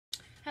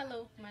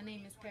Hello, my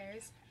name is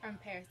Paris. I'm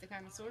Paris the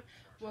Connoisseur.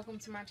 Welcome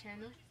to my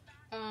channel.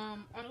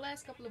 On the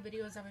last couple of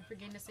videos, I've been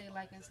forgetting to say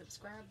like and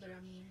subscribe, but I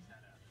mean,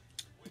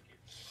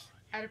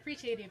 I'd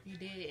appreciate it if you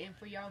did. And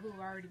for y'all who have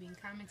already been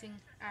commenting,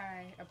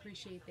 I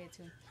appreciate that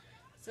too.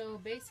 So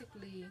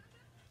basically,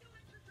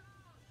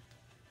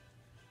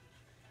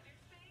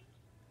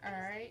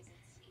 alright.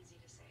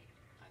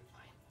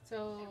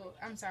 So,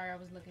 I'm sorry, I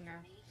was looking now.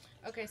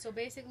 Okay, so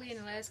basically in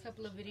the last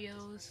couple of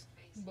videos,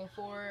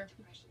 before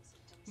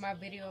my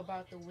video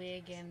about the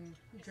wig and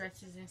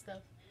dresses and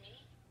stuff,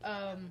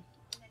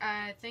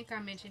 I think I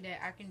mentioned that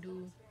I can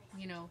do,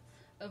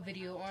 a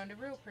video on the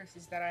real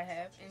purses that I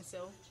have, and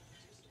so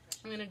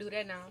I'm gonna do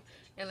that now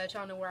and let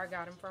y'all know where I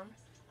got them from.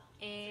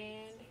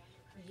 And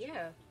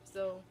yeah,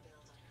 so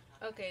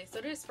okay, so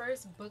this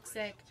first book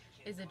sack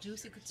is a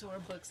Juicy Couture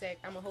book sack.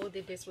 I'm gonna hold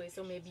it this way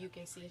so maybe you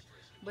can see,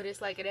 but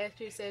it's like it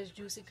actually says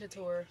Juicy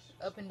Couture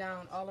up and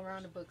down all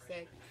around the book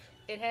sack.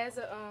 It has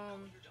a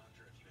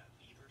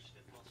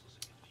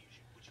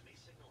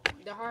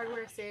the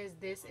hardware says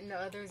this, and the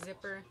other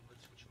zipper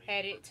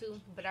had it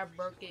too, but I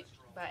broke it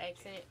by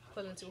accident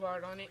pulling too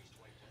hard on it.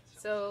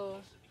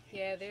 So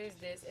yeah, there's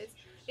this.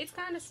 It's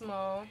kind of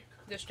small.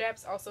 The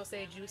straps also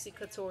say Juicy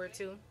Couture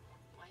too.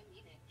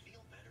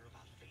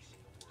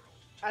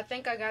 I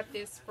think I got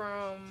this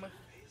from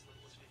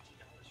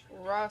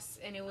Ross,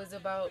 and it was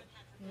about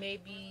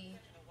maybe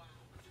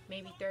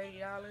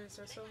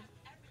 $30 or so.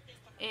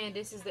 And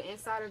this is the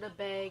inside of the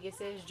bag. It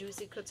says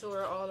Juicy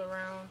Couture all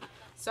around.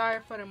 Sorry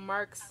for the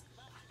marks,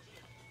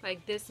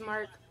 like this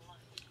mark.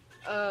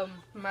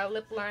 My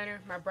lip liner,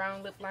 my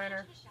brown lip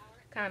liner,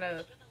 kind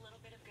of,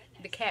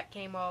 the cap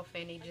came off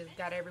and it just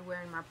got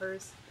everywhere in my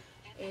purse.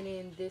 And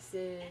then this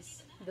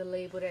is the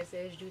label that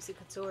says Juicy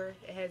Couture.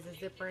 It has a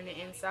zipper in the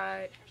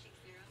inside,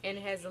 and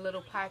it has a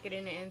little pocket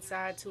in the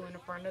inside too in the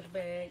front of the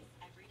bag.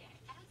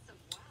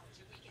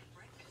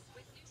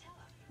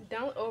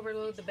 Don't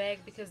overload the bag,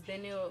 because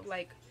then it'll,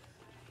 like,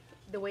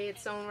 the way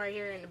it's sewn right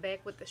here in the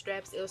back with the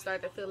straps, it'll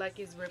start to feel like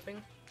it's ripping.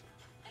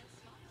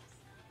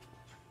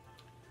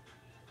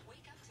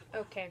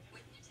 Okay,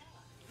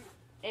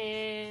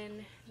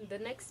 and the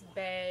next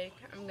bag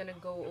I'm gonna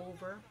go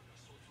over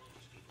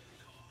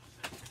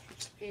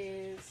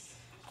is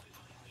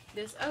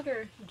this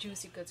other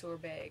Juicy Couture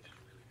bag.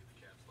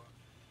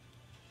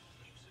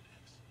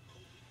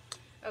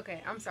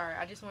 Okay, I'm sorry,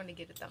 I just wanted to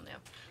get a thumbnail.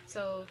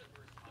 So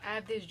I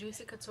have this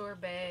Juicy Couture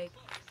bag.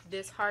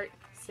 This heart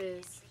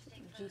says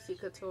Juicy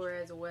Couture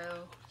as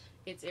well.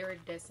 It's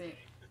iridescent.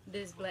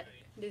 This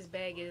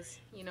bag is,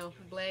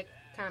 black,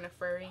 kind of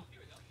furry.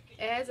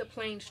 It has a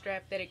plain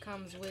strap that it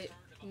comes with.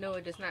 No,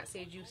 it does not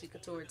say Juicy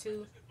Couture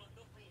too.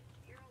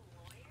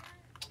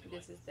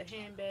 This is the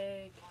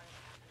handbag.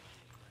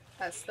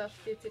 I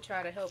stuffed it to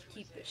try to help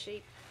keep the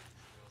shape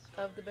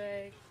of the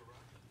bag.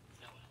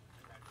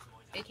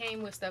 It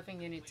came with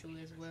stuffing in it too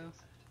as well.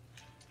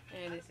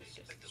 And this is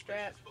just the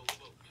strap.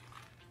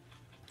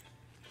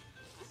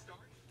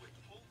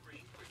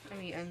 Let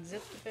me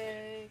unzip the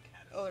bag.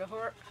 Oh, the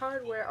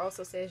hardware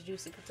also says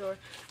Juicy Couture.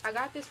 I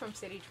got this from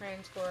City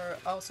Trends for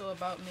also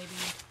about maybe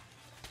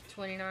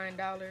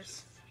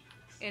 $29.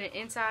 And the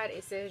inside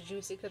it says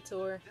Juicy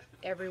Couture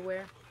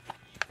everywhere.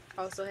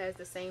 Also has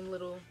the same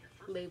little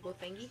label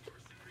thingy.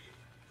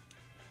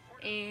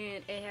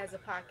 And it has a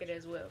pocket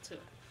as well too.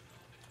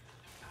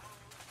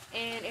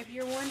 And if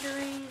you're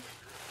wondering,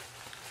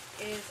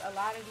 is a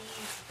lot of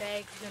these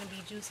bags gonna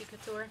be Juicy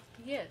Couture?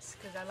 Yes,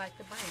 because I like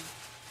the brand.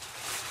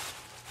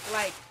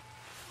 Like,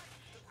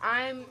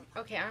 I'm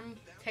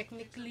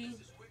technically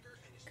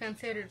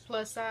considered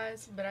plus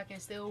size, but I can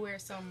still wear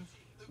some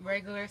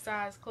regular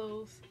size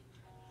clothes,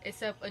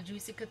 except a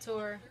Juicy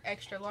Couture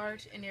extra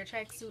large, and their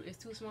tracksuit is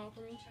too small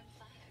for me.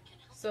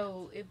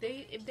 So if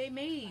they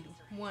made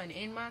one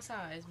in my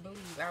size,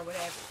 believe I would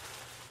have it.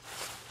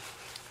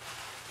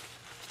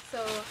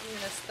 So I'm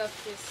gonna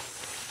stuff this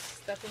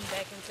stuffing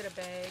back into the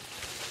bag.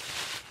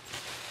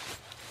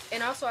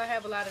 And also I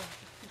have a lot of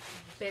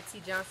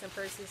Betsy Johnson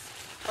purses.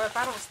 Or if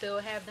I don't still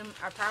have them,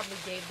 I probably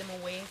gave them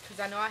away. Because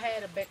I know I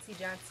had a Betsy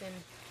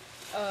Johnson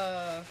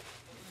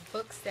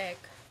book stack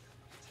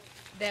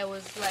that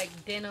was like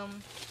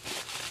denim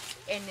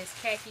and this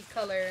khaki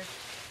color.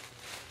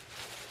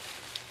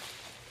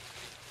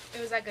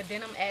 It was like a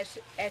denim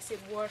acid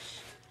wash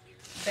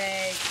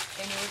bag.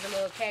 And it was a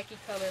little khaki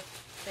color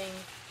thing,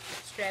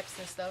 straps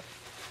and stuff.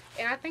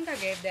 And I think I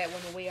gave that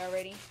one away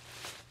already.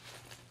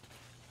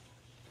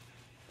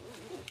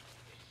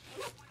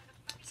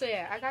 So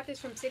yeah, I got this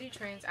from City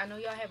Trends. I know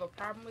y'all have a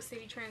problem with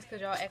City Trends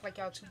because y'all act like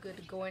y'all too good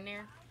to go in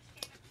there.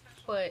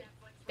 But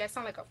that's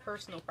not like a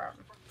personal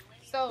problem.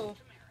 So,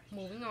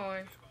 moving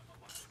on.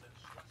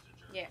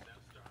 Yeah.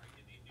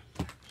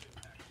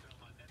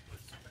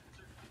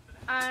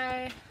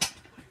 I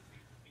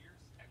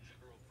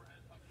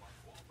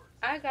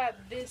got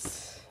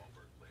this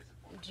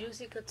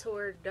Juicy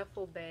Couture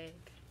duffel bag.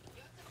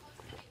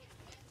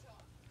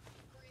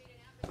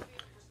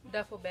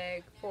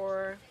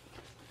 For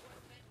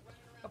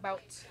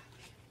about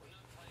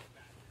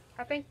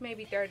I think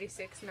maybe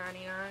 $36.99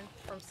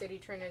 from City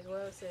Trend as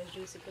well. It says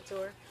Juicy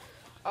Couture.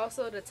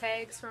 Also, the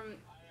tags from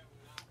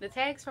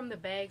the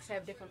bags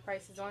have different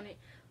prices on it.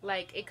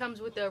 Like, it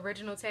comes with the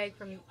original tag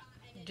from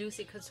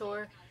Juicy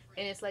Couture,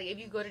 and it's like if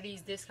you go to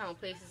these discount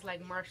places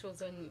like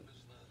Marshalls and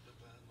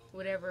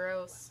whatever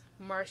else,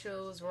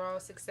 Marshalls,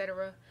 Ross,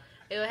 etc.,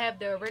 it'll have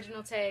the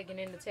original tag and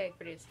then the tag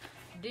for this.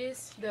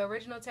 The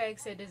original tag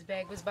said this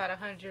bag was about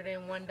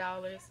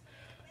 $101.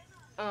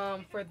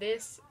 For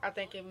this, I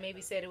think it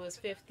maybe said it was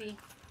 $50.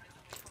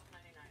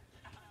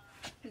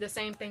 The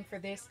same thing for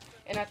this,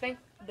 and I think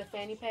the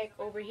fanny pack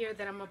over here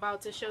that I'm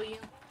about to show you,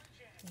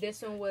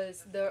 this one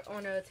was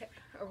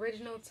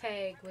original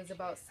tag was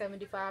about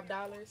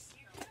 $75.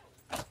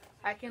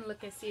 I can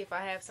look and see if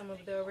I have some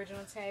of the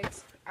original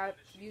tags. I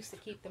used to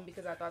keep them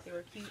because I thought they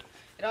were cute.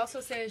 It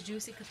also says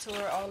Juicy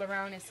Couture all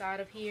around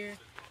inside of here,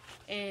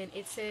 and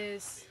it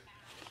says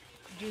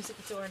Juicy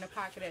Couture in the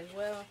pocket as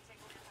well.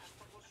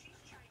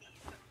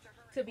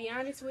 To be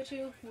honest with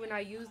you, when I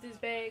use this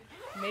bag,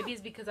 maybe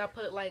it's because I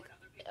put like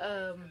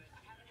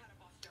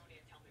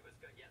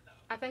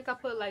I think I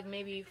put like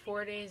maybe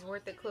 4 days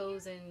worth of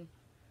clothes and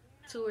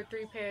 2 or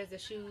 3 pairs of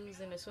shoes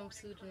and a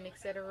swimsuit and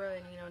etc.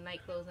 and, you know, night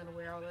clothes,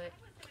 underwear, all that.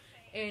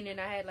 And then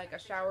I had like a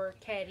shower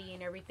caddy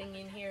and everything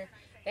in here.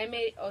 That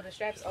made, oh, the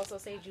straps also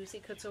say Juicy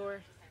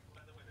Couture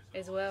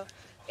as well.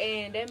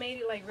 And that made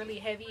it like really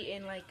heavy,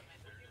 and like,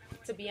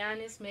 to be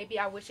honest, maybe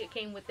I wish it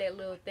came with that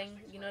little thing,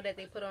 you know, that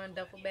they put on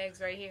duffel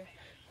bags right here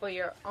for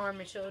your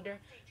arm and shoulder,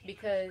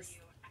 because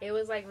it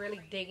was like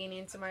really digging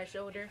into my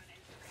shoulder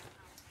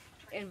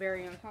and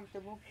very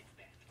uncomfortable.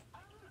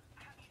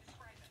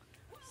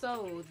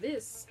 So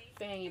this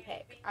fanny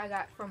pack I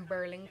got from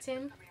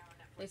Burlington.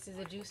 This is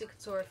a Juicy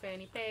Couture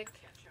fanny pack.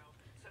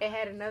 It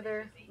had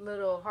another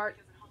little heart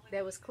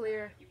that was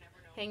clear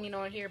hanging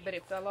on here, but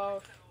it fell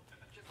off.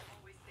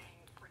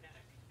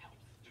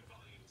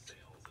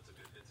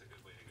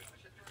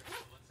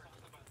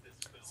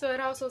 So it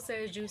also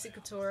says Juicy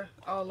Couture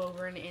all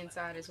over in the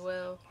inside as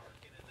well.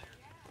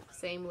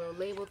 Same little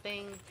label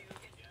thing.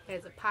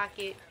 Has a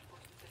pocket.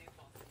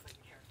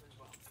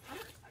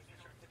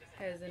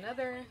 Has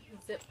another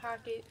zip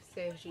pocket.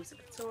 Says Juicy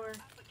Couture.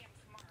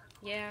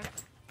 Yeah.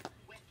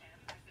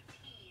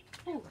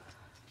 Ooh.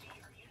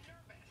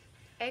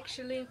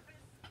 Actually,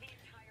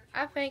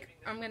 I think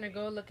I'm going to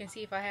go look and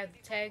see if I have the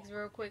tags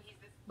real quick.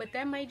 But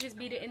that might just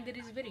be the end of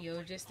this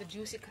video. Just the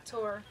Juicy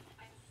Couture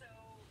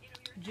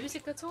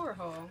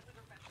haul.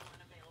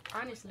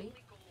 Honestly.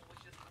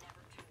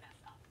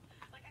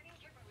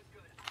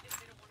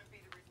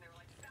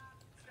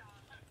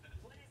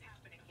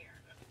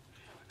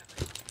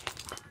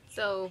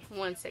 So,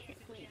 1 second,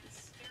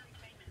 please.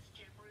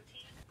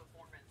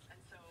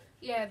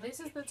 Yeah, this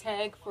is the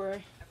tag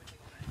for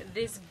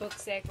this book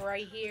sack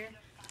right here.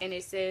 And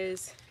it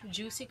says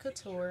Juicy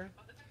Couture,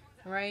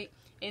 right?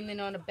 And then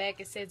on the back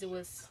it says it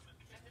was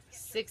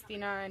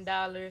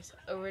 $69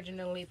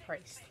 originally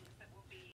priced.